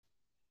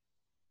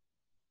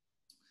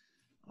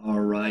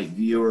right,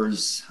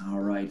 viewers.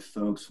 All right,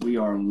 folks. We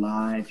are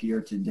live here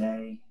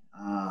today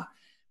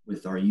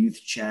with our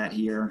youth chat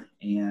here,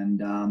 and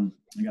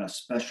I got a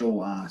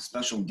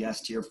special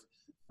guest here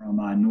from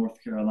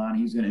North Carolina.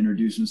 He's going to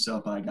introduce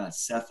himself. I got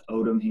Seth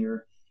Odom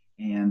here,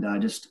 and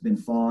just been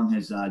following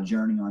his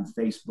journey on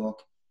Facebook,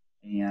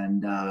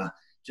 and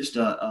just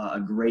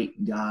a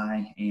great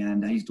guy,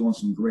 and he's doing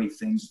some great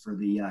things for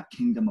the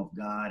kingdom of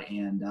God.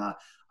 And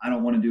I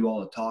don't want to do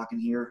all the talking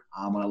here.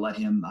 I'm going to let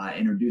him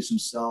introduce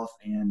himself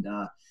and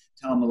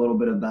tell him a little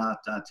bit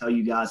tell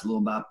you guys a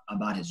little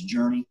about his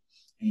journey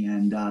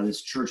and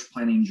this church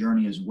planting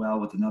journey as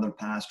well with another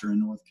pastor in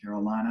North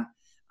Carolina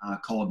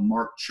called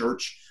Mark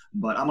Church.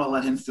 But I'm going to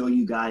let him fill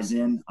you guys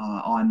in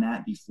on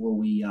that before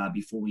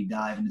we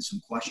dive into some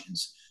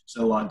questions.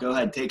 So go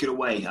ahead, take it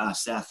away,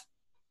 Seth.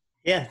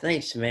 Yeah,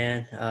 thanks,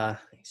 man.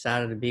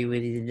 Excited to be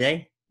with you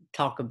today.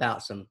 Talk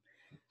about some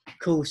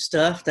cool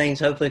stuff, things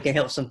hopefully can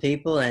help some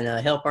people and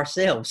help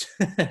ourselves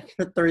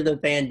through the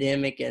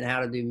pandemic and how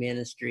to do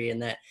ministry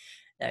and that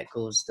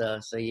cool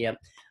stuff. So yeah,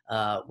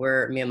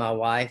 we're me and my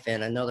wife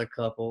and another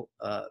couple,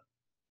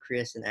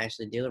 Chris and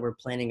Ashley Diller. We're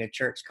planning a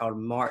church called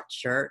Mark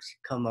Church.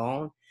 Come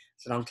on,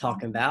 that's what I'm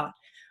talking about.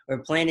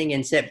 We're planning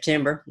in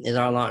September is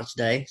our launch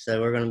day,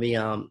 so we're going to be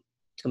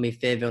it's going to be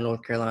Fayetteville,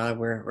 North Carolina.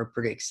 We're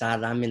pretty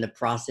excited. I'm in the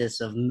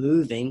process of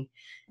moving.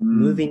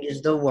 Moving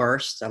is the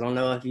worst. I don't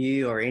know if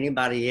you or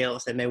anybody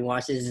else that may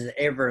watch this has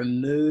ever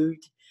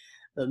moved,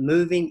 but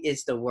moving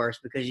is the worst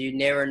because you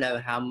never know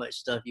how much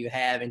stuff you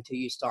have until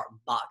you start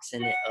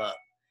boxing it up.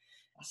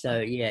 So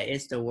yeah,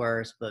 it's the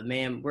worst. But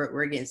man,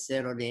 we're getting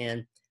settled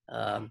in.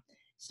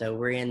 So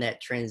we're in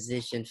that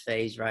transition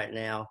phase right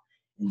now.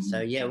 And so,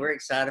 yeah, we're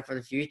excited for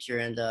the future.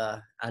 And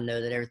I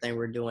know that everything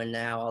we're doing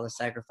now, all the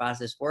sacrifice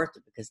is worth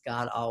it because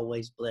God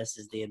always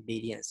blesses the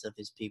obedience of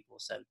his people.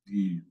 So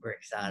we're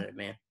excited,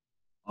 man.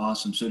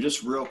 Awesome. So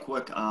just real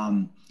quick, what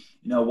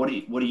are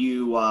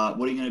you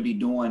going to be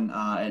doing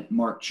at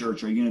Mark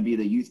Church? Are you going to be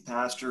the youth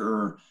pastor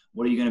or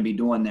what are you going to be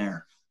doing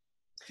there?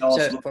 Tell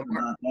us a little bit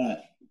about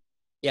that.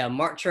 Yeah,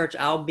 Mark Church,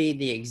 I'll be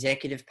the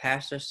executive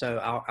pastor. So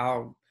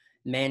I'll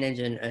manage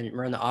and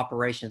run the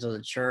operations of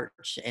the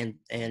church and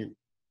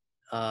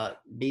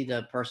be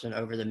the person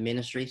over the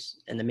ministries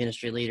and the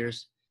ministry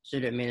leaders,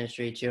 student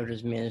ministry,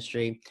 children's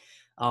ministry,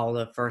 all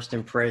the first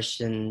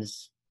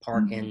impressions,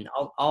 parking,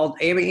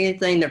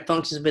 anything that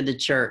functions with the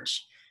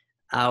church,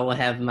 I will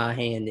have my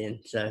hand in.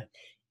 So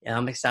yeah,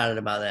 I'm excited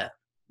about that.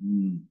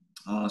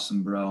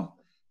 Awesome, bro.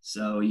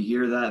 So you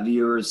hear that,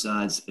 viewers?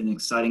 It's an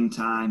exciting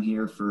time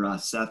here for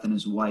Seth and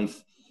his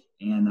wife,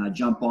 and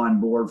jump on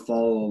board,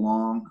 follow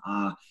along.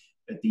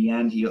 At the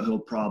end, he'll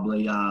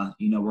probably, we're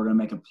going to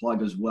make a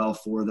plug as well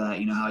for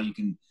that, how you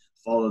can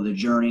follow the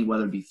journey,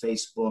 whether it be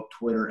Facebook,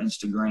 Twitter,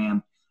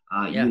 Instagram,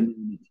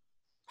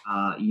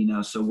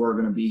 so we're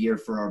going to be here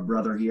for our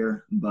brother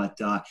here. But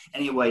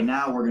anyway,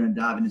 now we're going to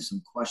dive into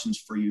some questions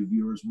for you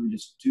viewers. We're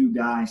just two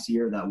guys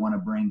here that want to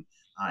bring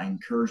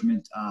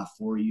encouragement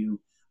for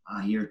you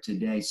here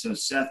today. So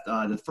Seth,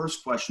 the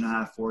first question I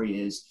have for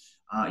you is,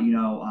 what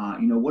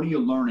are you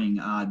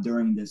learning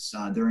during this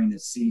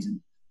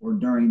season or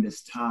during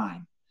this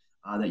time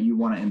that you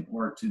want to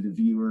impart to the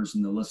viewers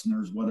and the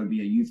listeners, whether it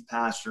be a youth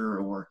pastor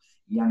or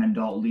young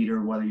adult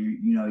leader, whether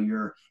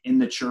you're in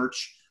the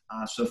church.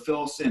 So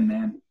fill us in,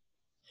 man.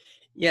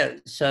 Yeah.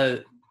 So,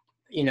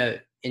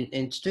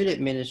 in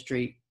student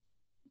ministry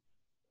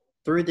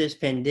through this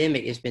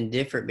pandemic, it's been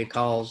different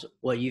because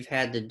what you've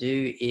had to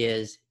do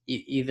is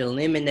you've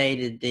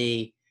eliminated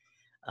the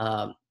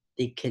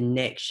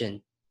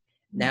connection.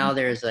 Now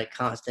there's a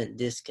constant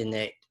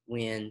disconnect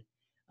when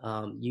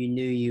you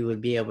knew you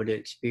would be able to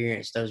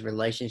experience those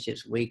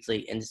relationships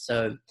weekly. And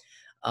so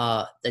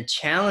the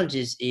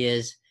challenges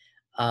is,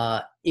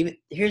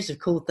 here's the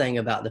cool thing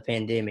about the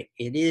pandemic.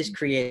 It is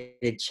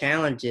created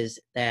challenges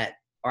that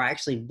are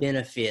actually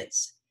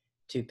benefits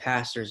to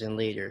pastors and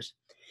leaders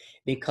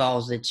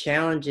because the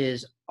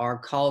challenges are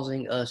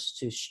causing us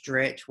to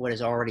stretch what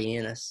is already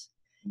in us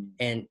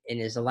and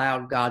has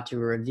allowed God to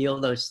reveal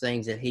those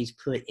things that he's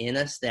put in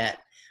us that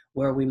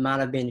where we might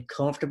have been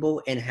comfortable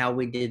in how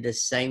we did the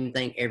same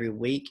thing every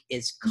week.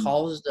 It's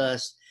caused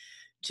us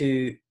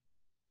to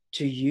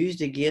use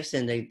the gifts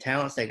and the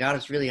talents that God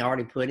has really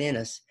already put in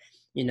us.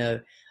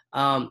 The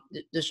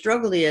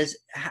struggle is,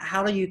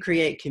 how do you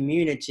create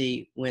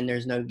community when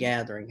there's no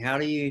gathering? How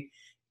do you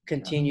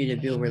continue to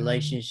build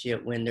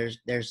relationship when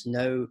there's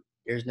no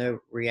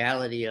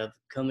reality of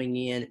coming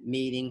in,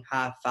 meeting,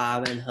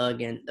 high-fiving,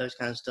 hugging, those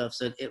kind of stuff?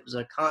 So it was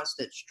a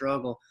constant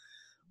struggle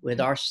with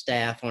our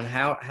staff on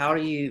how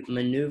do you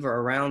maneuver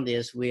around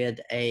this with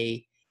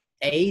a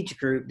age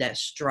group that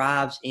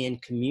strives in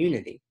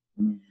community.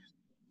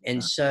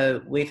 And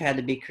so we've had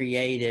to be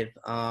creative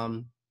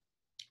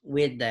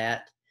with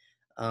that.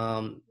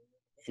 And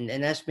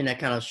that's been a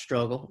kind of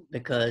struggle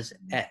because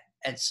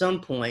at some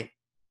point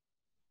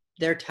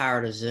they're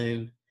tired of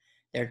Zoom.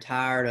 They're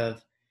tired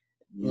of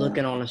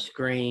looking on a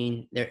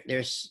screen.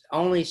 There's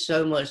only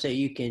so much that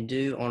you can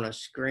do on a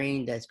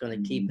screen that's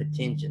going to keep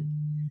attention.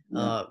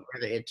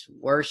 Whether it's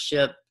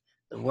worship,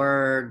 the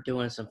word,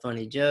 doing some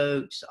funny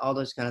jokes, all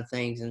those kind of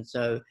things. And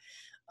so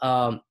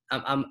I'm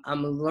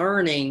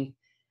learning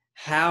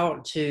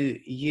how to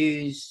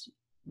use.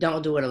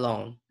 Don't do it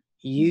alone.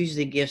 Use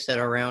the gifts that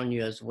are around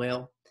you as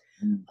well.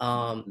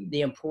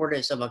 The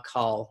importance of a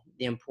call,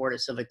 the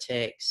importance of a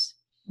text,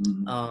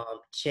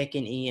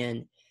 checking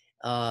in,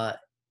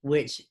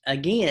 which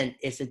again,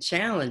 it's a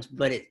challenge,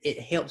 but it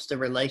helps the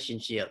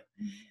relationship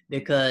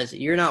because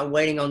you're not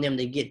waiting on them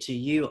to get to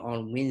you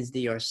on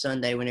Wednesday or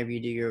Sunday whenever you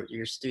do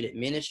your student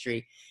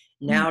ministry.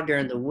 Now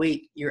during the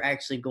week, you're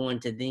actually going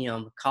to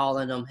them,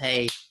 calling them,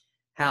 hey,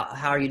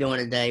 how are you doing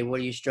today? What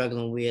are you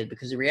struggling with?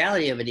 Because the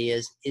reality of it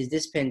is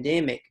this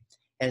pandemic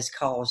has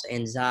caused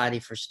anxiety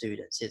for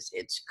students.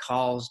 It's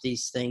caused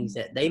these things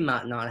that they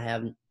might not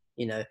have,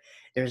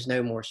 there's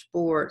no more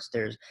sports,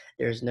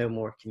 there's no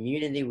more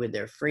community with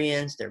their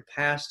friends, their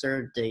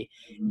pastor,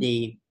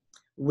 the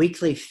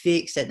weekly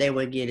fix that they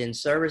would get in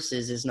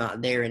services is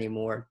not there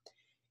anymore.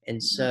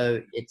 And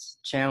so it's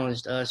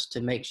challenged us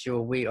to make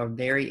sure we are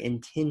very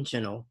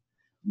intentional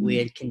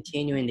with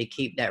continuing to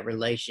keep that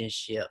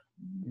relationship.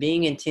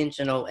 Being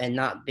intentional and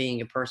not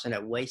being a person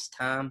that wastes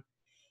time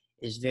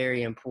is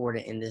very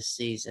important in this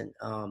season,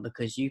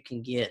 because you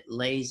can get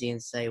lazy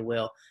and say,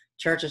 well,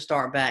 church will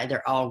start back,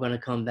 they're all going to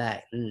come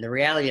back. And the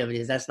reality of it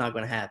is that's not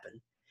going to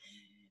happen,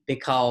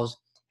 because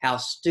how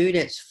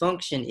students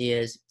function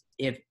is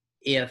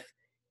if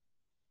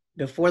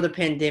before the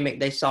pandemic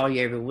they saw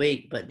you every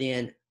week, but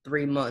then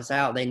 3 months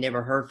out they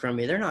never heard from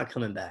you, they're not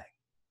coming back.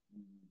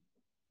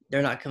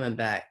 They're not coming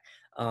back.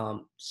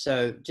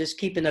 So just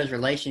keeping those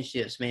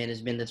relationships, man,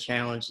 has been the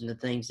challenge, and the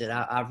things that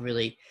I've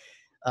really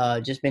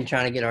just been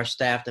trying to get our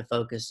staff to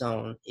focus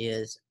on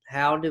is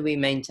how do we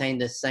maintain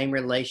the same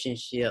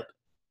relationship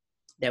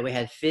that we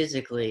had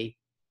physically,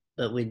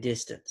 but with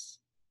distance.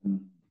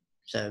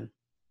 So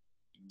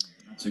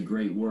that's a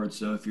great word.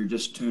 So if you're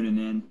just tuning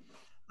in,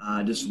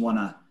 I just want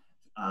to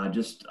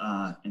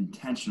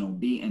intentional,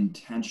 be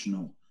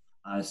intentional.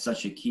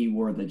 Such a key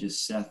word that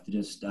Seth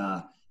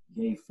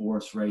gave for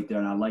us right there.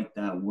 And I like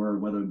that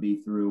word, whether it be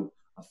through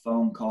a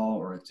phone call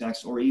or a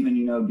text, or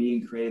even,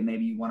 being creative.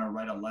 Maybe you want to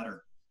write a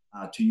letter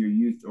to your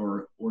youth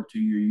or to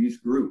your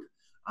youth group.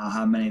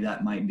 How many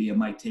that might be, it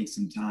might take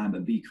some time,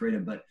 but be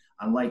creative. But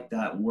I like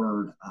that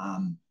word,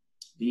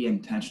 be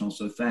intentional.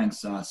 So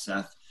thanks,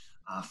 Seth,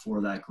 for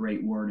that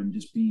great word and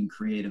just being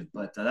creative.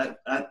 But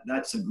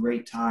that's a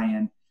great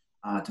tie-in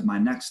to my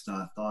next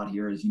thought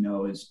here is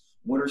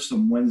what are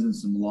some wins and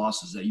some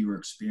losses that you were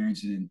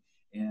experiencing?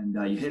 And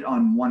you hit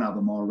on one of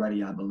them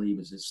already, I believe,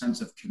 is a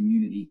sense of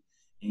community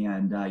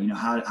and,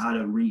 how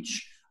to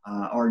reach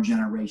our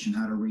generation,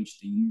 how to reach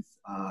the youth,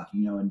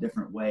 in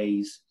different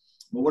ways.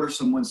 But what are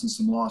some wins and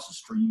some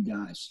losses for you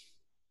guys?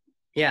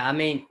 Yeah, I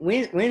mean,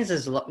 win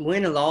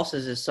and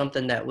losses is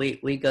something that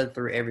we go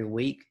through every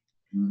week.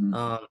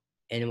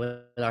 And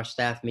with our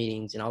staff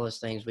meetings and all those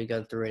things, we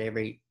go through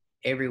it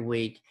every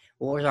week.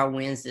 What was our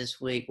wins this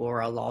week? What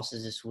were our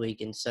losses this week?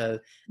 And so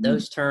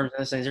those terms,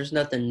 those things, there's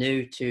nothing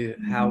new to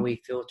how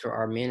we filter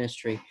our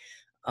ministry.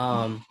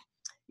 The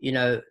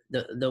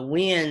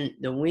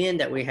win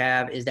that we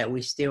have is that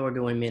we still are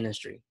doing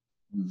ministry.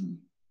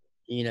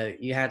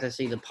 You have to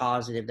see the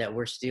positive that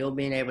we're still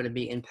being able to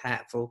be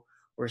impactful.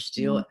 We're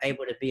still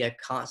able to be a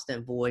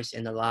constant voice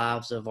in the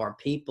lives of our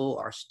people,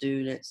 our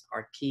students,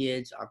 our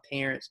kids, our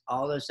parents,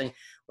 all those things.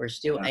 We're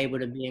still able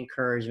to be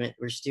encouragement.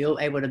 We're still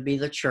able to be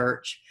the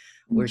church.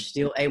 We're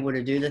still able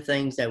to do the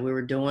things that we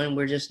were doing.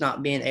 We're just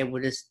not being able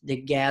to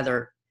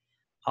gather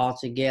all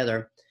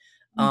together.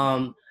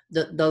 The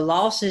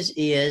losses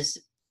is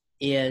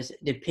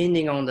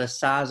depending on the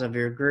size of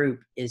your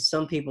group, is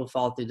some people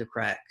fall through the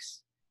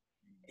cracks,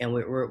 and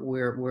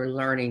we're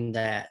learning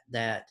that.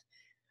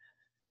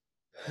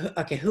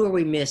 Okay, who are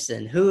we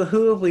missing? Who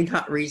have we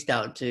not reached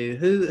out to?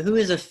 Who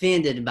is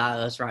offended by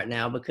us right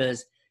now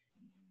because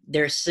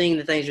they're seeing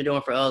the things we're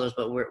doing for others,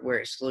 but we're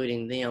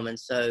excluding them. And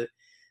so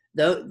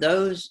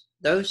those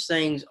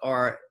things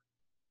are,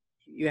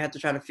 you have to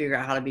try to figure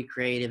out how to be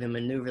creative and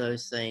maneuver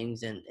those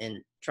things and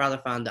try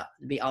to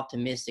be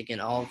optimistic in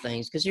all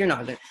things, because we're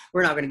not going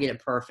to get it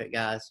perfect,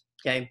 guys.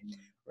 Okay.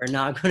 We're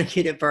not going to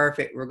get it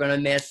perfect. We're going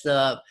to mess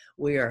up.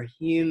 We are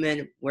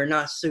human. We're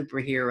not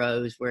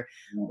superheroes.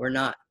 We're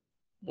not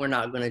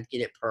going to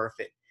get it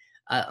perfect.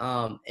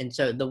 And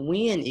so the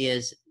win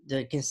is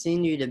to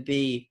continue to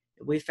be,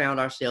 we found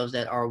ourselves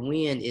that our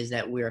win is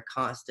that we are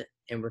constant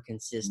and we're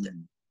consistent.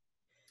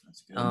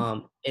 That's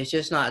good. It's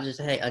just not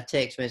just, hey, a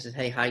text message,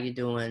 hey, how you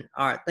doing?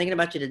 All right, thinking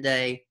about you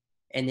today.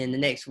 And then the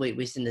next week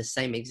we send the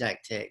same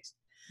exact text.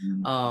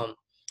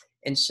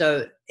 And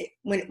so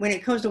when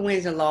it comes to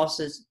wins and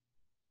losses,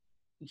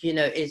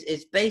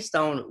 it's based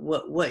on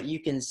what you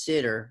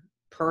consider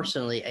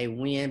personally a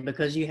win,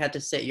 because you have to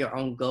set your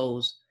own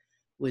goals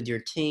with your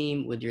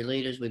team, with your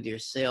leaders, with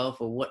yourself,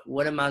 or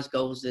what are my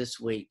goals this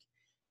week?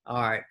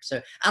 All right.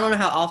 So I don't know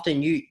how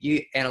often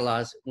you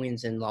analyze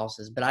wins and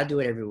losses, but I do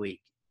it every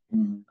week.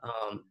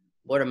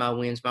 What are my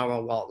wins, my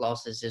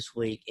losses this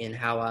week, and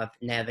how I've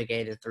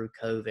navigated through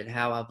COVID,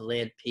 how I've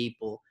led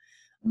people,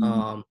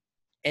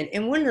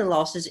 and one of the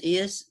losses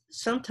is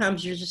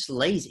sometimes you're just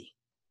lazy.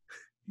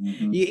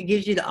 It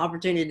gives you the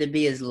opportunity to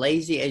be as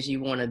lazy as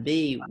you want to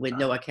be with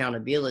no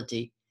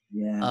accountability,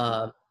 Yeah.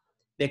 uh,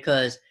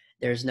 because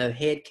there's no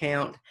head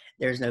count,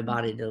 there's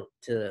nobody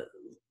to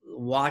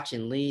watch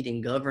and lead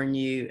and govern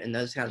you and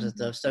those kinds of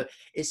stuff. So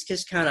it's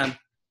just kind of,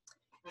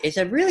 it's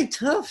a really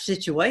tough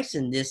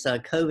situation this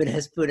COVID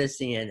has put us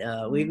in.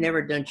 We've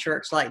never done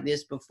church like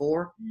this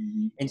before.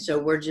 And so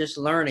we're just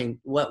learning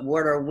what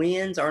are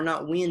wins are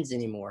not wins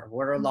anymore.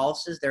 What are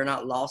losses? They're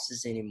not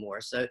losses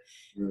anymore. So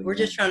we're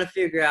just trying to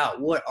figure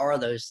out what are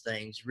those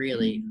things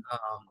really.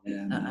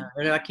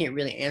 I know I can't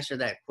really answer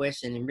that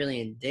question and really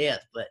in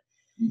depth, but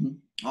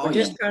we're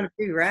just trying to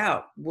figure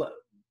out what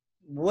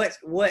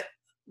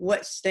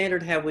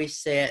standard have we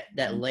set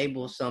that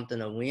labels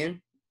something a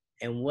win,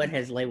 and what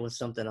has labeled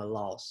something a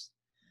loss.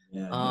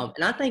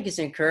 And I think it's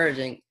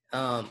encouraging.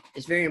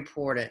 It's very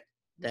important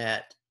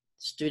that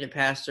student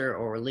pastor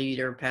or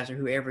leader, pastor,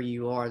 whoever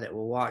you are that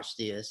will watch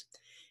this,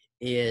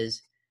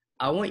 is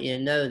I want you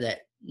to know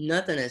that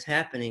nothing that's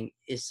happening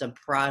is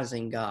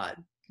surprising God.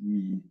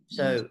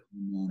 So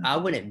I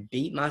wouldn't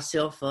beat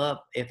myself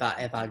up if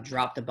I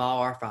drop the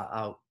ball, or if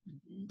I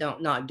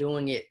don't not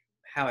doing it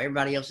how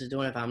everybody else is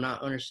doing, if I'm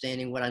not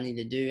understanding what I need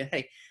to do.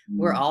 Hey,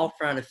 we're all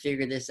trying to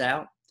figure this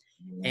out.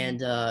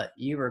 And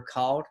you were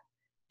called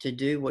to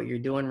do what you're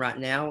doing right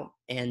now.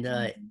 And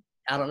I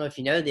don't know if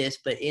you know this,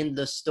 but in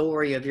the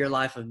story of your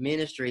life of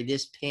ministry,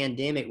 this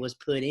pandemic was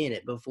put in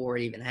it before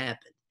it even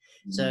happened.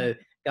 So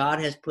God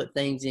has put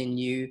things in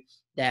you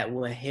that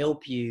will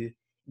help you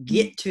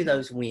get to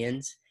those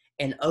wins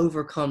and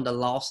overcome the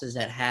losses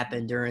that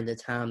happened during the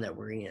time that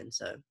we're in.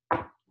 So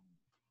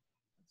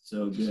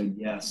good.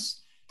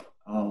 Yes.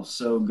 Oh,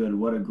 so good.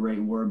 What a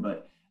great word.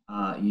 But,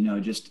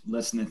 just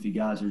listen, if you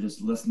guys are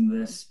just listening to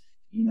this,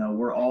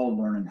 we're all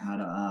learning how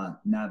to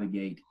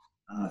navigate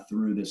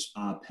through this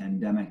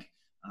pandemic,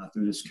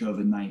 through this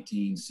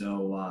COVID-19.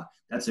 So I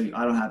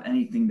don't have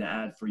anything to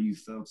add for you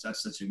folks.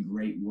 That's such a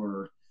great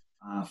word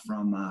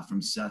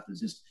from Seth. Is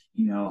just,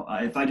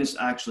 if I just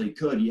actually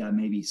could,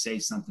 maybe say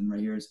something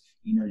right here is,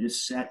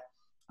 just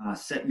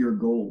set your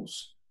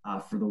goals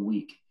for the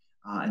week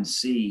and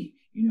see,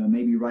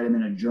 maybe write them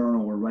in a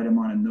journal or write them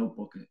on a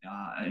notebook,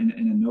 in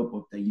a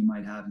notebook that you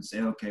might have, and say,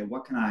 okay,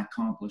 what can I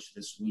accomplish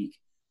this week?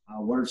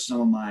 What are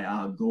some of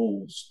my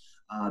goals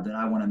that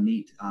I want to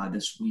meet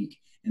this week?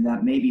 And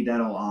that maybe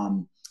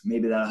that'll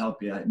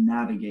help you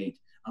navigate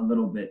a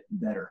little bit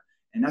better.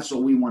 And that's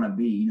what we want to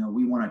be.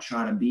 We want to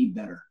try to be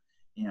better.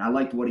 And I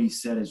liked what he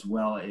said as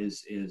well.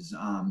 Is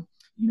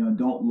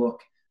don't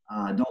look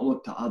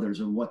to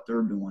others or what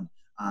they're doing.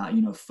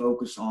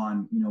 Focus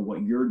on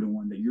what you're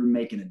doing, that you're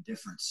making a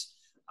difference.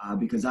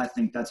 Because I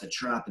think that's a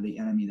trap of the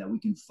enemy that we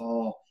can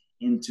fall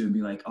into, and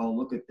be like, oh,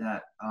 look at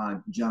that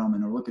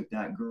gentleman, or look at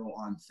that girl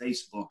on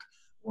Facebook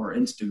or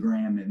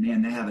Instagram, and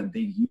man, they have a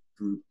big youth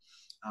group,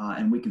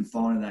 and we can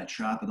fall into that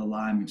trap of the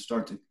lie and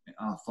start to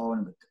fall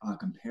into the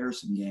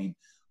comparison game.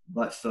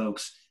 But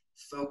folks,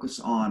 focus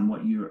on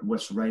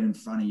what's right in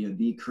front of you.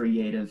 Be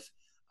creative.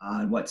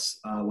 What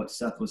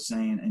Seth was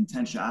saying,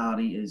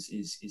 intentionality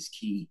is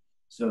key.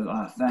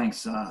 So thanks,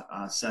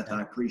 Seth.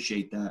 I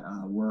appreciate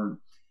that word.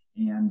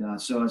 And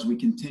so as we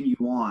continue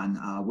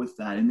on with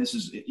that, and this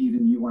is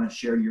even, you want to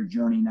share your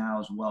journey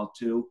now as well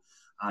too,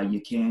 you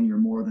can. You're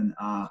more than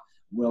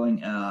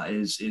willing.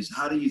 Is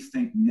how do you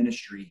think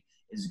ministry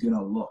is going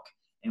to look?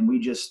 And we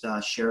just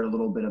shared a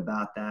little bit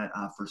about that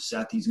for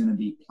Seth. He's going to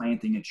be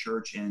planting a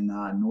church in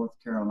North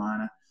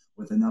Carolina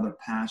with another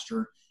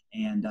pastor.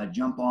 And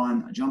jump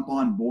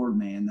on board,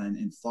 man,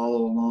 and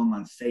follow along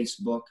on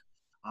Facebook.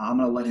 I'm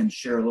going to let him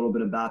share a little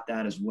bit about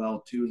that as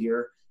well too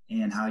here,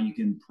 and how you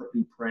can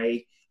be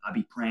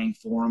praying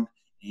for him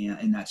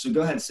and that. So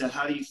go ahead, Seth.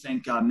 How do you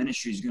think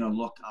ministry is going to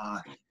look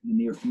in the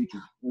near future,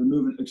 or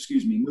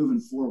moving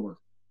forward?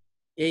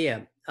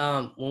 Yeah.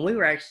 When we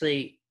were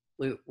actually,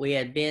 we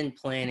had been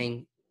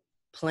planning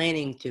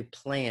to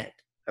plant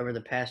over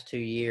the past 2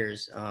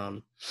 years.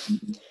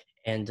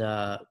 And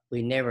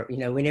we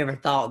never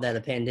thought that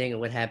a pandemic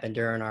would happen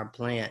during our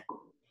plant.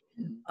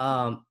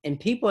 And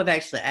people have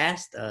actually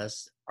asked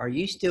us, are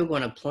you still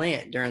going to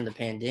plant during the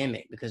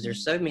pandemic? Because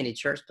there's so many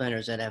church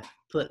planters that have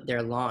put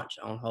their launch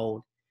on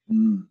hold.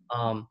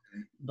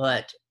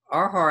 But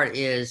our heart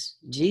is,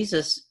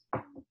 Jesus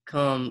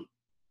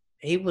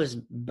he was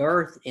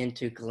birthed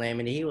into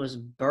calamity. He was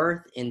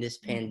birthed in this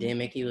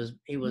pandemic. He was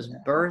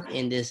birthed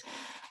in this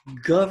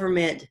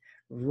government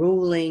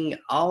ruling,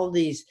 all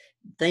these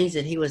things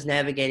that he was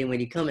navigating when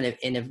he come in.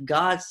 And if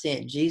God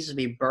sent Jesus to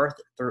be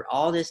birthed through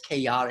all this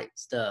chaotic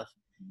stuff,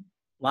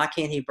 why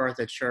can't he birth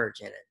a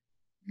church in it?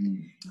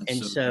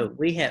 And so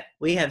we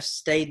have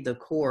stayed the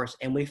course,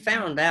 and we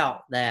found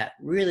out that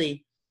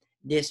really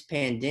this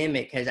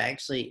pandemic has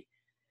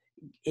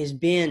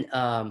been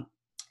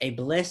a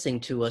blessing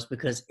to us,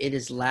 because it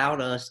has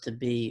allowed us to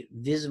be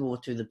visible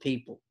to the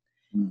people,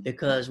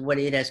 because what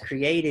it has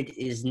created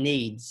is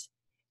needs.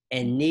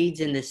 And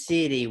needs in the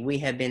city, we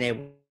have been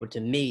able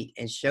to meet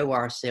and show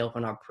ourselves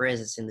and our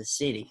presence in the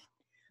city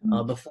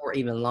before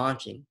even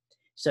launching.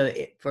 So,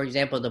 for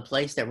example, the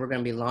place that we're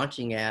going to be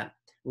launching at,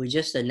 we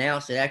just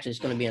announced it actually is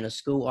going to be in a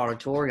school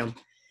auditorium.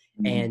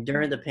 And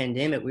during the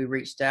pandemic, we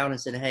reached out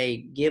and said, hey,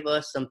 give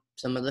us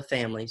some of the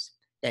families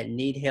that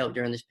need help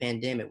during this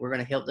pandemic. We're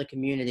going to help the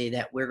community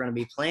that we're going to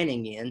be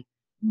planning in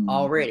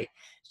already.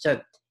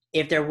 So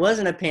if there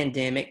wasn't a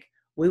pandemic,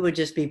 we would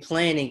just be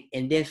planning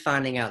and then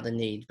finding out the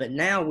needs. But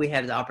now we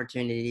have the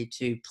opportunity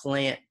to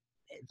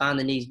find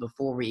the needs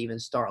before we even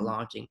start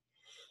launching.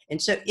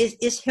 And so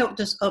it's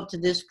helped us up to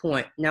this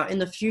point. Now, in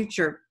the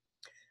future,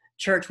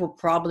 church will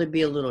probably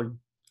be a little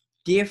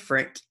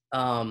different.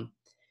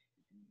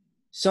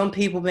 Some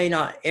people may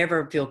not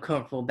ever feel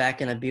comfortable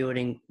back in a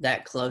building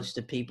that close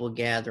to people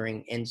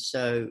gathering. And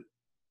so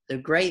the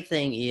great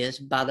thing is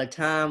by the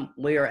time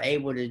we are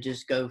able to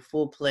just go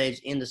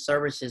full-fledged in the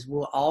services,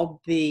 we'll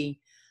all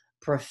be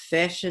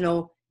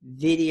professional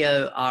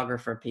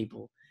videographer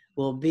people.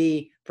 We'll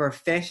be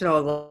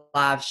professional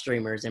live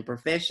streamers and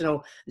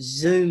professional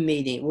Zoom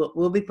meeting.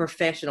 We'll be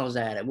professionals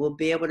at it. We'll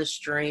be able to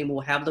stream.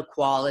 We'll have the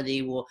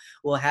quality.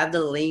 We'll have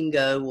the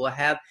lingo. We'll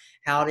have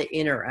how to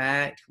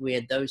interact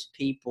with those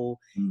people,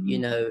 you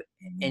know,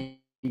 and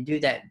do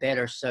that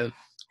better. So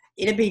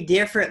it'll be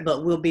different,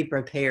 but we'll be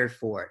prepared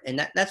for it.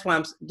 And that's why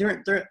I'm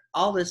during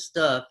all this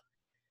stuff,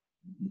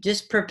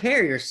 just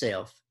prepare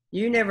yourself.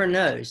 You never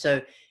know.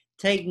 So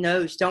take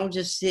notes. Don't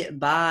just sit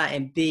by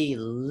and be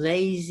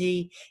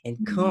lazy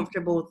and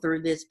comfortable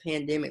through this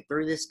pandemic,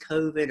 through this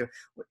COVID, or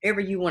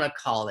whatever you want to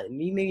call it.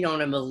 You may not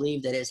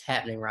believe that it's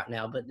happening right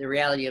now, but the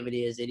reality of it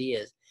is, it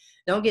is.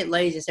 Don't get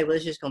lazy and say, well,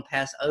 it's just going to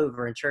pass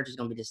over and church is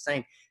going to be the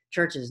same.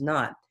 Church is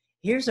not.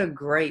 Here's a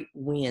great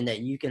win that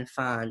you can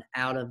find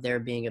out of there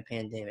being a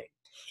pandemic,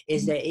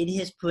 is that it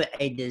has put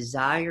a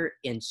desire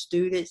in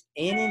students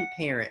and in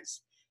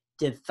parents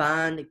to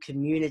find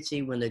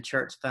community when the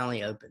church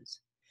finally opens.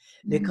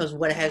 Because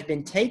what has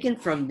been taken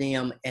from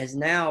them has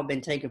now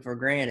been taken for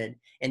granted,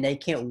 and they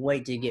can't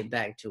wait to get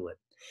back to it.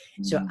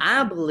 So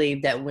I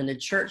believe that when the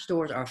church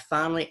doors are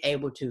finally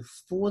able to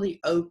fully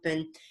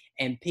open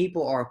and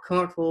people are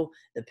comfortable,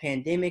 the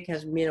pandemic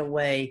has been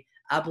away,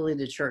 I believe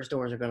the church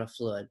doors are going to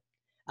flood.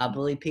 I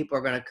believe people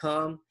are going to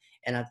come,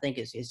 and I think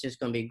it's just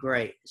going to be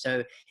great.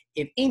 So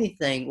if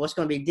anything, what's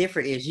going to be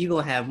different is you're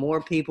going to have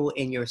more people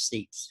in your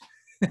seats.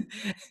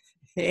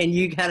 And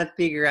you got to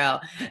figure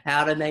out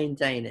how to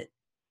maintain it.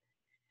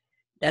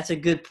 That's a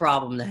good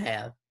problem to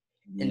have.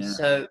 Yeah. And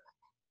so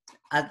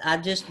I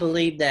just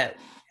believe that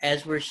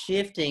as we're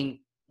shifting,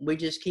 we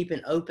just keep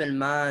an open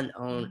mind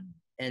on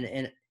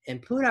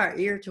and put our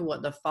ear to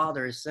what the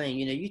Father is saying.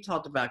 You know, you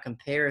talked about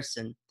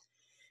comparison.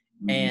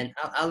 And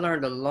I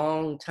learned a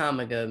long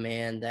time ago,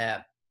 man,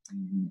 that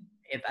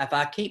if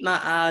I keep my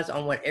eyes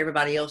on what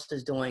everybody else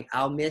is doing,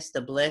 I'll miss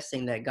the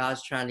blessing that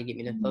God's trying to get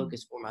me to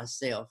focus for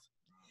myself.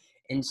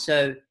 And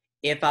so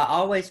if I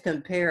always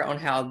compare on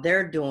how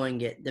they're doing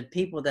it, the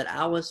people that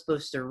I was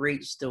supposed to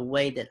reach the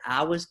way that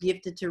I was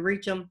gifted to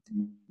reach them,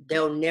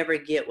 they'll never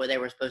get what they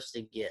were supposed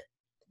to get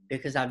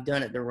because I've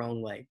done it the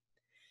wrong way.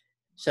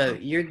 So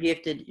you're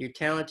gifted, you're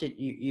talented,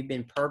 you've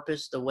been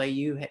purposed the way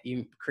you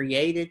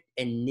created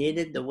and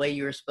knitted the way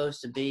you were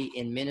supposed to be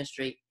in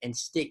ministry, and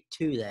stick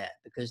to that,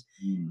 because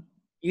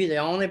you're the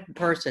only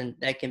person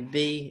that can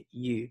be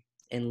you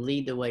and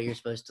lead the way you're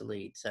supposed to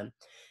lead. So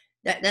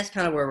that's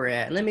kind of where we're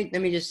at. And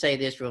let me just say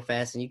this real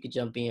fast, and you could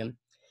jump in.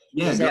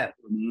 Yeah,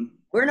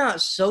 we're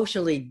not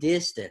socially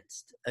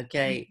distanced,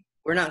 okay?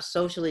 We're not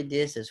socially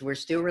distanced. We're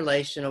still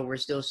relational. We're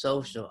still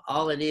social.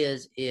 All it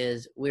is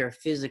we are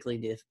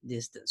physically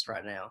distanced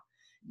right now.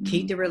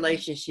 Keep the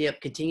relationship,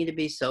 continue to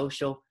be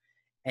social,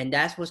 and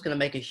that's what's going to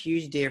make a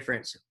huge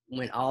difference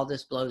when all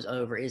this blows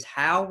over, is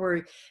how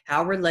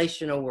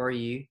relational were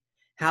you?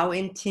 How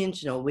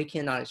intentional? We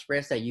cannot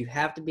express that. You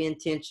have to be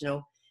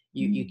intentional.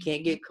 You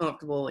can't get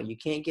comfortable, and you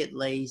can't get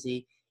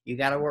lazy. You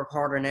got to work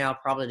harder now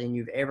probably than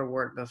you've ever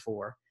worked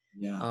before.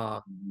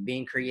 Yeah.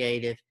 Being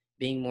creative,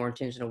 being more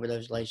intentional with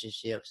those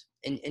relationships.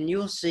 And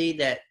you'll see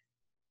that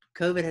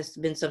COVID has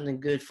been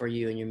something good for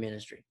you in your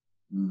ministry.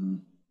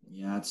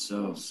 Yeah, it's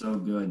so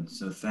good.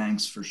 So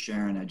thanks for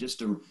sharing that.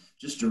 Just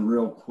a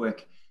real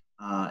quick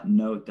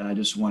note that I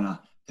just want to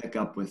pick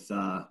up with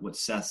what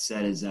Seth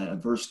said, is that a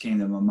verse came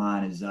to my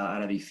mind is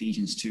out of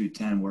Ephesians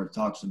 2:10, where it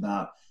talks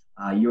about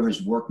you're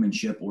his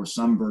workmanship, or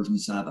some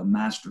versions have a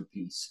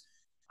masterpiece.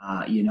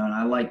 And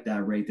I like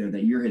that right there,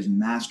 that you're his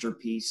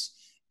masterpiece,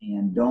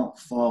 and don't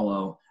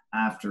follow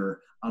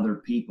after other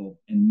people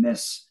and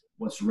miss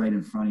what's right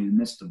in front of you,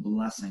 miss the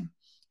blessing,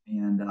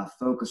 and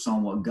focus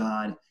on what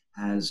God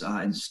has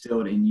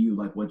instilled in you,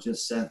 like what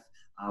just Seth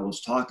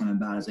was talking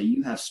about, is that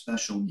you have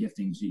special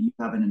giftings, that you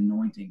have an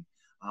anointing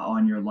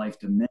on your life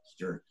to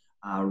minister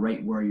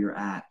right where you're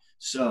at.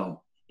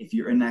 So if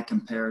you're in that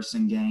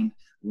comparison game,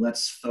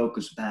 let's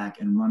focus back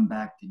and run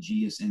back to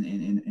Jesus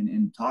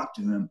and talk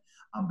to him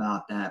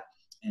about that.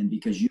 And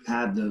because you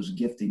have those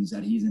giftings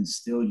that he's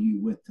instilled you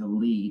with to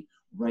lead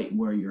right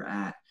where you're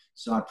at.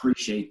 So I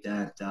appreciate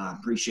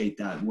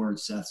that word,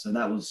 Seth. So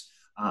that was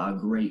a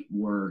great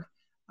word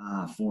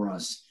for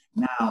us.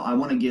 Now, I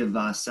want to give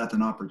Seth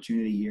an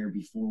opportunity here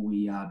before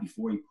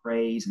he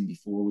prays and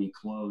before we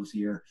close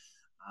here.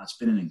 It's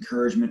been an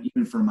encouragement,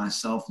 even for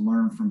myself,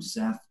 learn from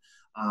Seth.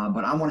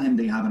 But I want him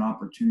to have an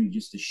opportunity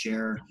just to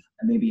share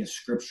maybe a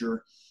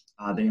scripture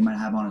that he might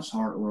have on his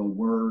heart, or a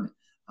word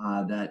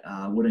that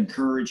would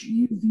encourage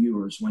you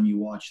viewers when you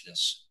watch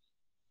this.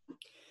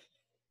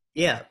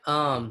 Yeah.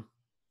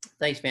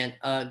 Thanks, man.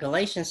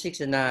 Galatians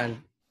 6:9,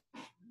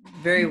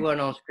 very well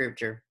known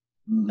scripture,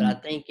 but I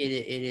think it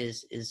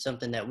is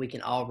something that we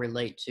can all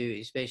relate to,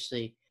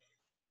 especially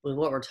with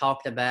what we're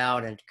talking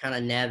about and kind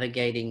of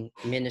navigating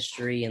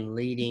ministry and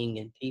leading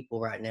and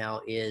people right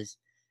now. Is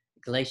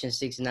Galatians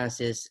 6:9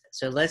 says,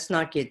 "So let's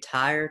not get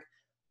tired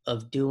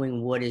of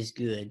doing what is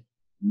good.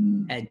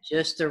 At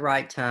just the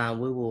right time,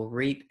 we will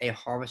reap a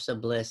harvest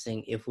of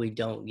blessing if we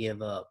don't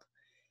give up."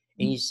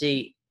 And you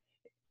see,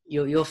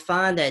 you'll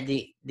find that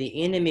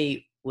the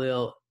enemy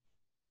will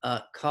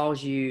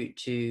cause you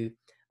to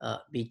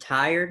be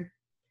tired,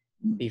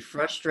 be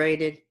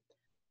frustrated,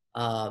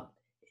 uh,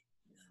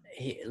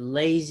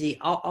 lazy,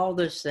 all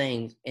those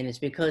things, and it's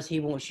because he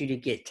wants you to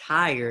get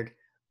tired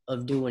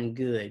of doing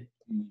good.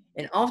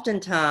 And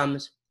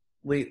oftentimes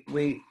we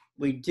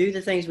do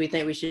the things we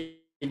think we should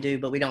do,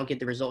 but we don't get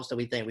the results that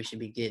we think we should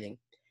be getting.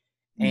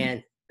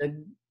 And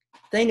the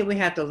thing that we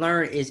have to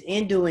learn is,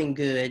 in doing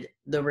good,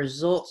 the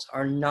results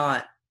are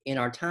not in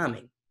our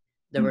timing.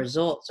 The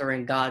results are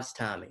in God's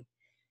timing.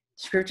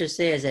 Scripture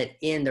says that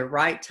in the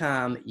right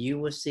time, you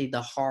will see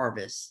the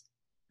harvest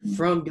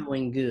from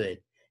doing good.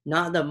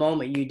 Not the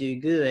moment you do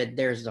good,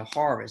 there's the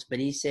harvest. But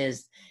he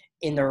says,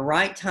 in the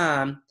right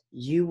time,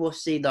 you will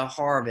see the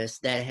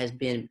harvest that has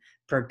been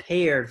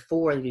prepared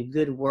for the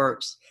good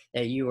works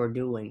that you are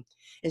doing.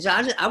 And so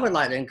I would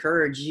like to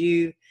encourage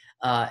you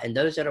and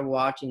those that are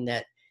watching,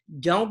 that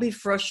don't be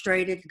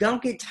frustrated.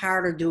 Don't get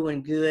tired of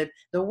doing good.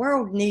 The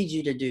world needs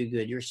you to do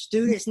good. Your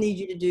students need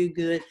you to do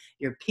good.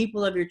 Your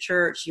people of your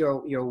church,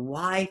 your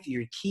wife,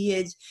 your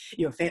kids,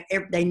 your family,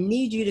 they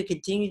need you to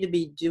continue to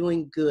be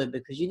doing good,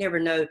 because you never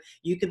know.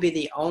 You could be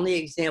the only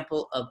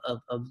example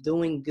of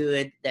doing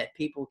good that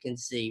people can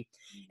see.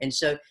 And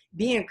so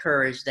be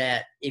encouraged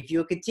that if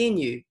you'll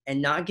continue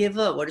and not give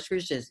up, what the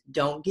scripture says,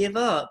 don't give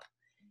up,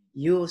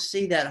 you'll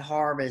see that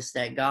harvest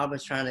that God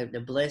was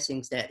the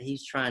blessings that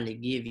he's trying to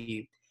give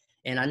you.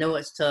 And I know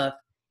it's tough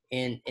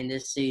in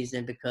this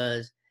season,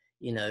 because,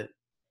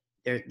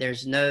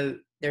 there's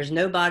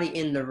nobody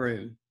in the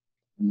room.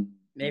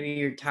 Maybe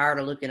you're tired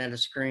of looking at a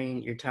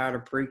screen. You're tired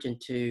of preaching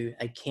to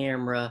a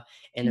camera,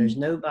 and there's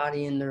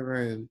nobody in the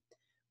room.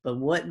 But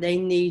what they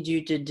need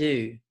you to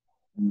do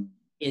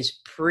is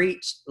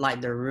preach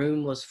like the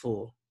room was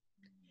full.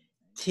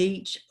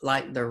 Teach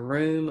like the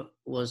room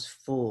was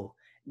full.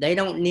 They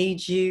don't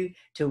need you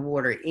to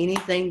water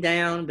anything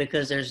down,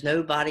 because there's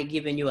nobody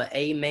giving you an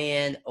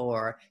amen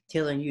or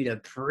telling you to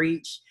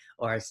preach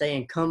or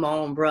saying, come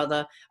on,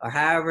 brother, or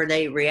however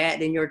they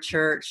react in your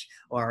church,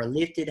 or a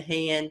lifted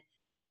hand.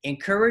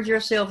 Encourage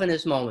yourself in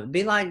this moment.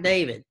 Be like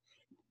David.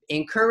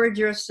 Encourage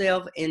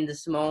yourself in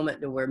this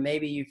moment to where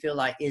maybe you feel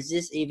like, is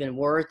this even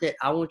worth it?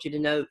 I want you to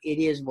know it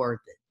is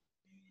worth it.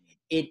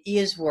 It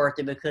is worth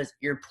it, because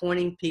you're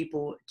pointing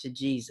people to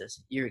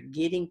Jesus. You're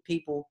getting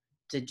people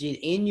to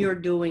Jesus. In your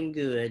doing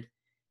good,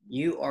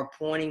 you are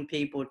pointing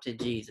people to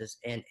Jesus,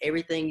 and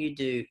everything you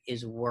do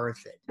is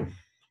worth it.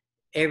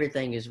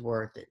 Everything is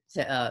worth it.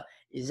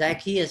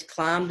 Zacchaeus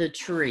climbed a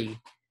tree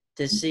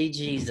to see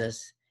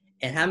Jesus.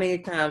 And how many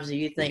times do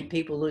you think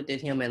people looked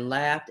at him and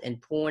laughed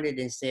and pointed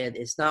and said,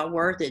 it's not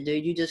worth it,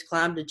 dude. You just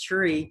climbed a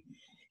tree.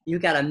 You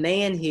got a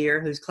man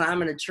here who's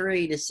climbing a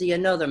tree to see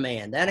another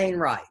man. That ain't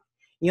right.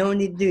 You don't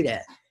need to do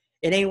that.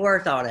 It ain't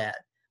worth all that.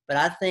 But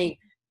I think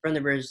from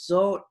the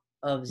result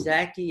of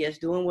Zacchaeus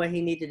doing what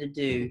he needed to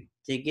do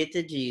to get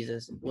to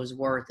Jesus was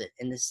worth it.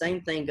 And the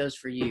same thing goes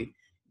for you.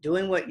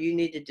 Doing what you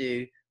need to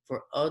do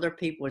for other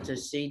people to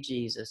see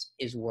Jesus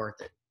is worth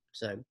it.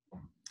 So,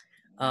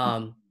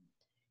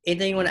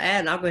 anything you want to add?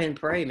 And I'll go ahead and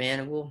pray,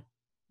 man. And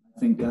I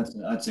think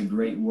that's a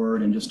great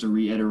word. And just to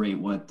reiterate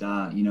what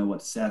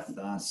what Seth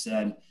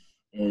said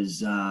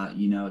is,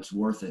 it's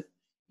worth it.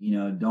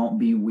 Don't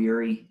be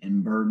weary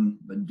and burdened,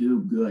 but do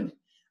good.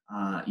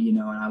 And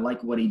I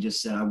like what he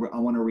just said. I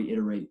want to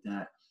reiterate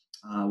that,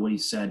 what he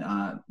said,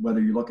 whether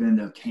you're looking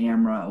into a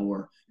camera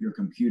or your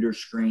computer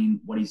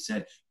screen, what he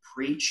said,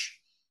 preach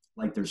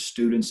like there's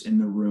students in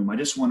the room. I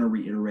just want to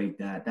reiterate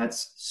that.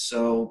 That's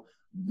so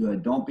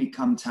good. Don't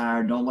become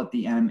tired. Don't let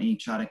the enemy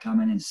try to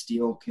come in and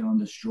steal, kill, and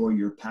destroy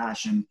your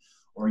passion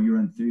or your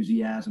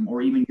enthusiasm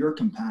or even your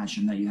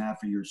compassion that you have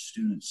for your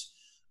students.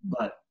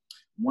 But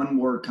one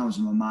word comes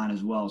to my mind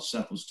as well,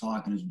 Seth was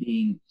talking, is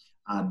being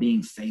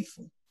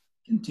faithful.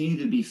 Continue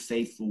to be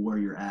faithful where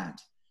you're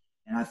at.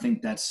 And I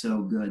think that's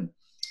so good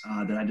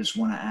that I just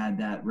want to add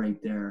that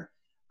right there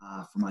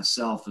for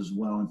myself as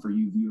well and for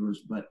you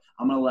viewers. But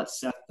I'm going to let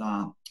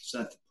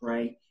Seth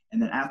pray.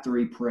 And then after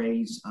he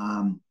prays,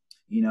 I'll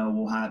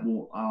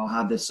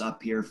have this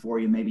up here for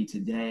you maybe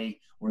today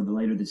or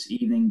later this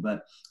evening.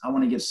 But I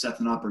want to give Seth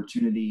an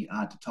opportunity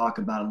to talk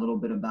about a little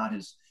bit about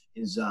his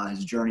his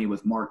journey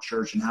with Mark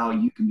Church and how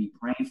you can be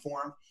praying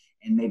for him,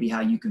 and maybe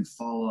how you can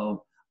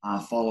follow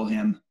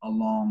him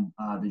along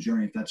the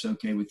journey, if that's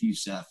okay with you,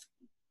 Seth.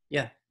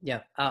 Yeah,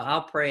 yeah.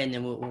 I'll pray and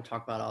then we'll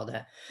talk about all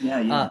that. Yeah,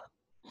 yeah.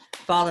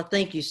 Father,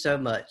 thank you so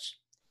much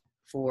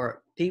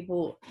for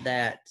people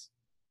that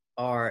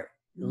are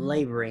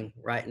laboring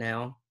right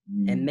now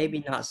and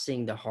maybe not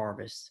seeing the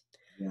harvest.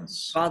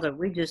 Yes. Father,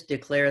 we just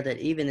declare that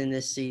even in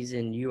this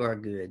season, you are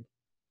good.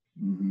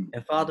 Mm-hmm.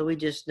 And Father, we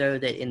just know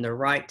that in the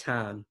right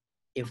time,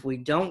 if we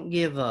don't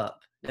give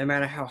up, no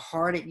matter how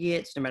hard it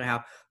gets, no matter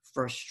how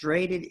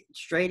frustrating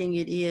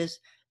it is,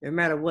 no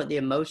matter what the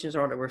emotions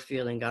are that we're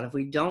feeling, God, if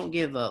we don't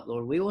give up,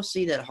 Lord, we will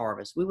see that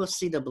harvest. We will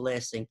see the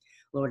blessing,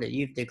 Lord, that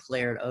you've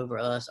declared over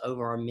us,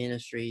 over our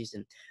ministries,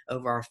 and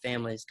over our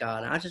families,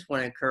 God. And I just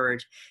want to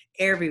encourage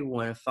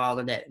everyone,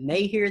 Father, that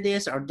may hear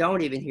this or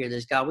don't even hear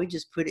this, God. We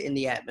just put it in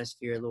the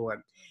atmosphere,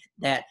 Lord,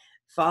 that,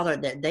 Father,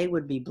 that they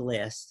would be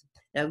blessed.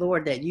 That,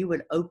 Lord, that you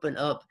would open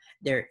up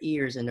their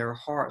ears and their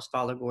hearts,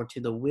 Father God,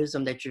 to the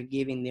wisdom that you're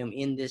giving them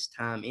in this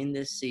time, in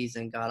this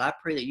season, God. I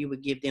pray that you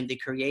would give them the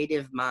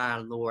creative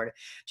mind, Lord,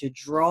 to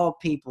draw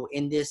people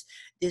in this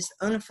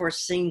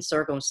unforeseen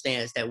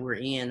circumstance that we're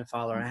in,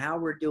 Father, and how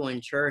we're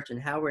doing church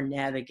and how we're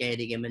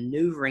navigating and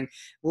maneuvering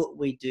what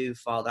we do,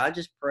 Father. I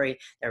just pray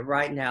that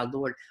right now,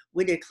 Lord,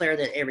 we declare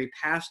that every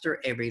pastor,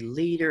 every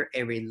leader,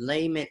 every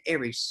layman,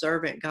 every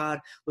servant, God,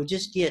 will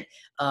just get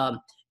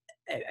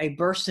a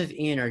burst of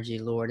energy,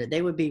 Lord, that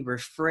they would be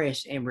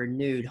refreshed and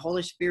renewed.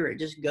 Holy Spirit,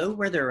 just go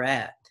where they're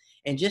at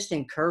and just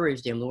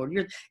encourage them,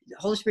 Lord.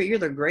 Holy Spirit, you're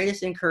the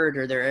greatest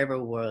encourager there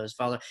ever was,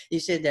 Father. You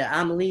said that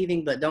I'm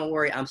leaving, but don't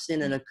worry, I'm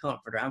sending a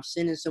comforter. I'm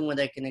sending someone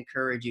that can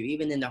encourage you,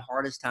 even in the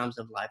hardest times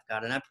of life,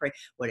 God. And I pray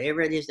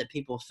whatever it is that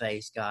people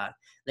face, God,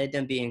 let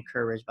them be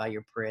encouraged by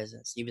your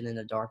presence, even in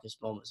the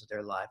darkest moments of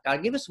their life.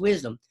 God, give us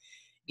wisdom,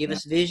 give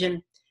us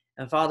vision.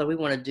 And Father, we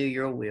want to do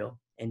your will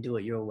and do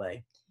it your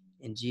way.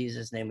 In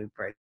Jesus' name we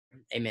pray.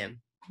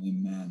 Amen.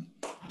 Amen.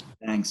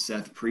 Thanks,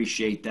 Seth.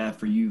 Appreciate that.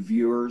 For you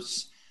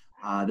viewers,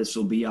 this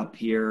will be up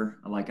here,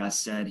 like I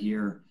said,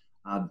 here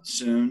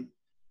soon.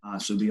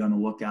 So be on the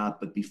lookout.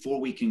 But before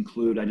we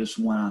conclude, I just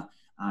want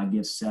to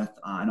give Seth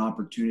an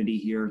opportunity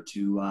here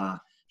to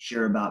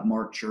share about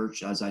Mark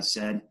Church, as I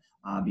said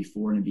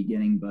before in the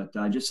beginning, but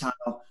just how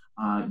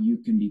you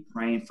can be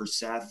praying for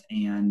Seth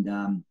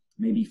and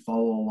maybe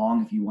follow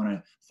along if you want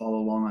to follow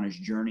along on his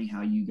journey,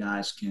 how you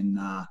guys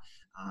can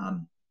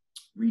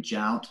reach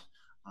out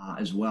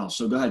as well.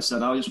 So go ahead,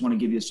 Seth. I just want to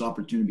give you this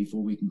opportunity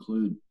before we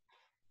conclude.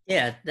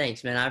 Yeah,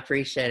 thanks, man. I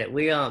appreciate it.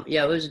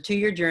 It was a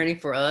 2-year journey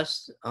for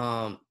us.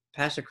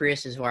 Pastor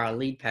Chris is our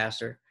lead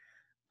pastor.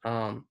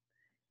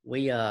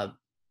 We've had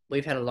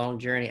a long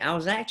journey. I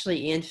was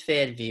actually in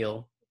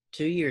Fayetteville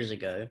 2 years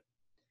ago,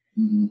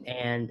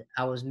 and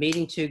I was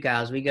meeting 2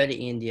 guys. We go to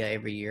India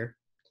every year,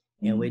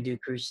 and we do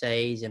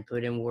crusades and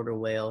put in water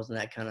wells and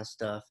that kind of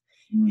stuff.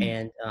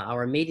 And I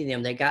was meeting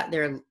them. They got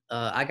there.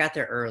 I got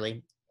there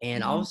early,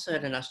 and all of a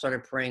sudden I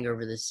started praying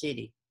over the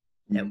city,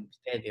 that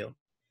Fayetteville.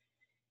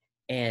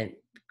 And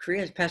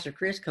Pastor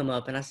Chris come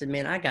up, and I said,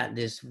 "Man, I got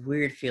this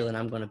weird feeling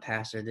I'm going to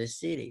pastor this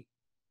city."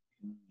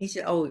 He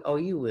said, "Oh,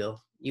 you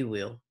will.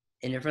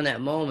 And then from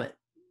that moment,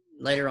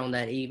 later on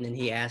that evening,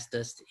 he asked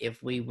us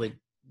if we would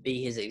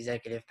be his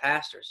executive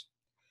pastors.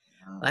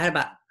 I had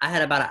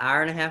about an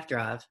hour and a half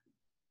drive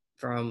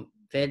from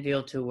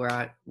Fayetteville to where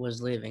I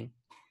was living.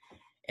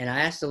 And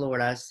I asked the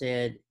Lord, I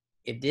said,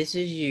 if this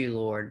is you,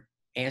 Lord,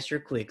 answer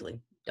quickly.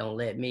 Don't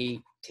let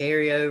me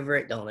tarry over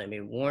it. Don't let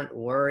me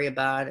worry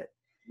about it.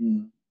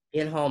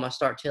 Getting home, I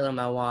start telling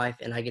my wife,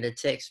 and I get a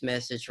text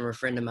message from a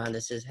friend of mine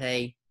that says,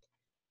 "Hey,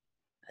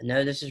 I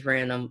know this is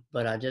random,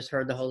 but I just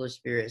heard the Holy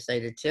Spirit say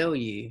to tell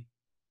you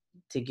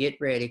to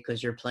get ready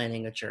because you're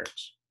planning a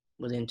church,"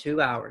 within 2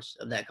 hours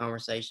of that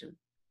conversation.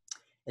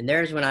 And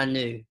there's when I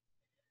knew.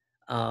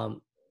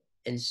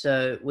 And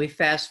so we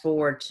fast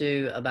forward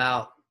to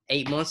about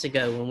 8 months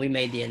ago when we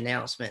made the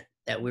announcement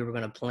that we were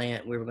going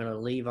to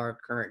leave our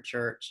current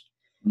church.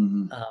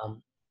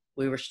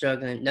 We were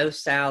struggling, no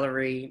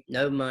salary,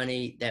 no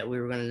money that we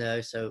were going to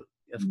know. So,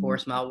 of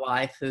course, my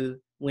wife, who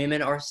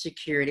women are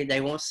security,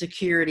 they want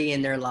security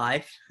in their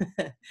life.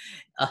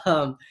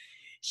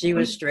 She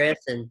was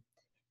stressed.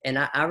 And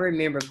I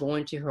remember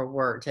going to her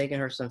work, taking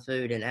her some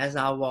food. And as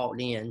I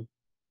walked in,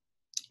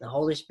 the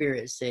Holy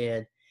Spirit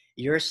said,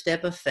 "Your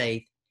step of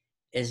faith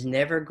is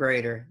never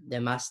greater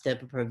than my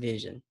step of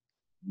provision.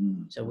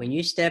 So when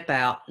you step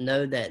out,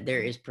 know that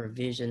there is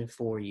provision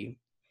for you."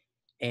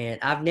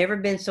 And I've never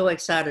been so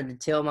excited to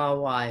tell my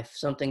wife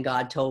something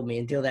God told me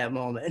until that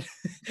moment.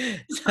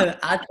 So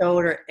I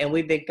told her, and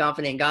we've been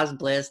confident. God's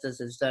blessed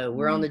us. And so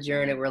we're on the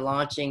journey. We're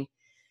launching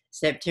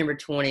September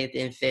 20th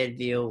in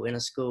Fayetteville in a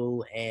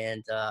school.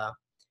 And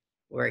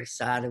we're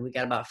excited. We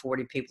got about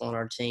 40 people on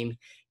our team.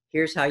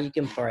 Here's how you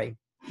can pray.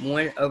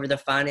 1, over the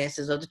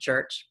finances of the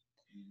church.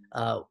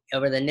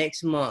 Over the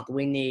next month,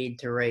 we need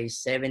to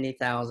raise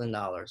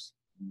 $70,000.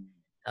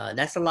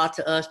 That's a lot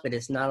to us, but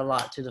it's not a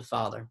lot to the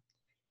Father.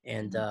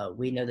 And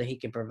we know that he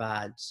can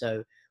provide.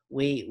 So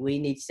we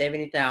need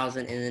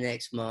 70,000 in the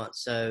next month.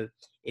 So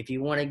if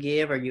you want to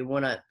give, or you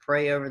want to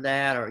pray over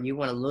that, or you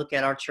want to look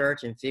at our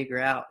church and figure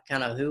out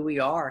kind of who we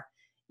are,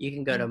 you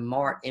can go to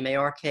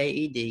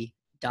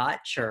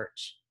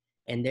marked.church,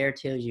 and there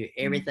tells you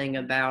everything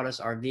about us,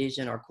 our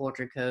vision, our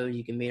culture code.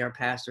 You can meet our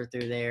pastor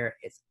through there.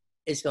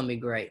 It's going to be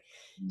great.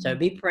 So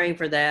be praying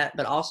for that,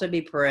 but also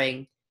be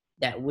praying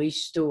that we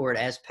steward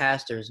as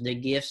pastors the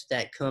gifts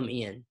that come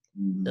in,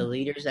 the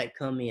leaders that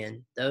come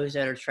in, those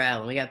that are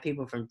traveling. We got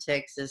people from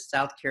Texas,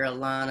 South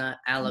Carolina,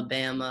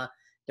 Alabama.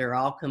 They're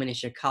all coming in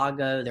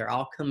Chicago. They're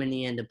all coming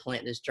in to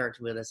plant this church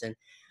with us. And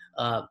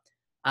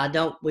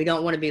we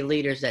don't want to be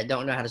leaders that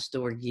don't know how to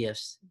store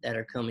gifts that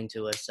are coming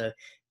to us. So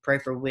pray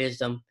for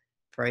wisdom,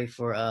 pray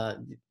for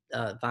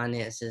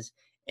finances,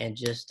 and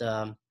just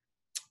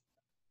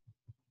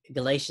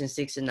Galatians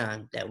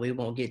 6:9, that we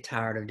won't get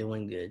tired of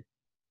doing good.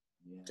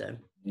 So,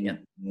 yeah.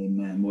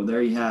 Amen. Well,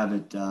 there you have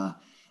it.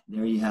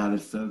 There you have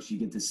it, folks. You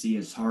get to see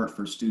his heart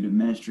for student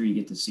ministry. You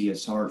get to see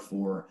his heart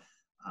for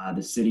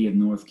the city of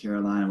North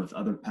Carolina, with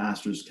other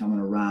pastors coming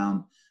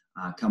around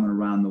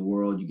the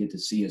world. You get to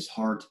see his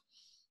heart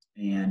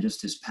and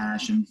just his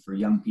passion for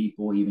young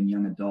people, even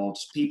young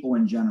adults, people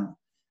in general.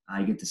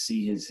 You get to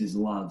see his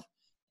love.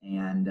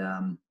 And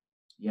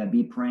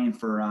be praying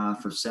for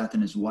Seth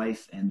and his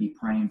wife, and be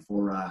praying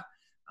for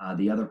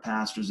the other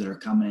pastors that are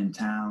coming in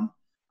town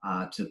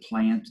to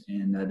plant,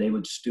 and they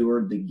would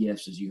steward the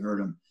gifts, as you heard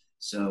them.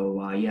 So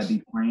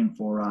be praying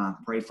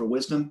pray for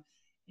wisdom,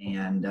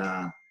 and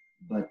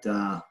but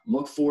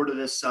look forward to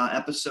this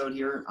episode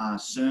here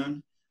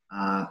soon.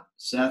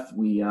 Seth,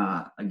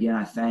 again,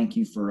 I thank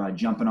you for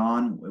jumping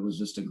on. It was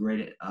just a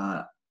great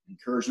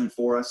encouragement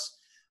for us,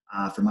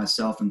 for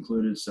myself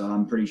included. So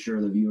I'm pretty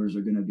sure the viewers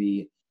are going to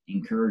be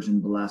encouraged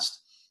and blessed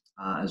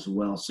as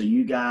well. So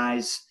you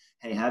guys,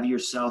 hey, have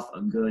yourself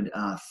a good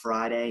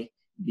Friday.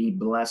 Be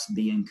blessed,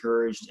 be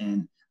encouraged.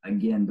 And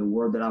again, the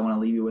word that I want to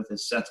leave you with,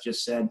 as Seth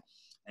just said,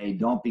 hey,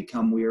 don't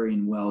become weary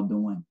in well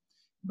doing,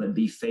 but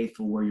be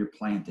faithful where you're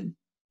planted.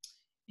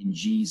 In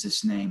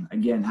Jesus' name.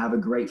 Again, have a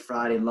great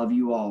Friday. Love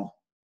you all.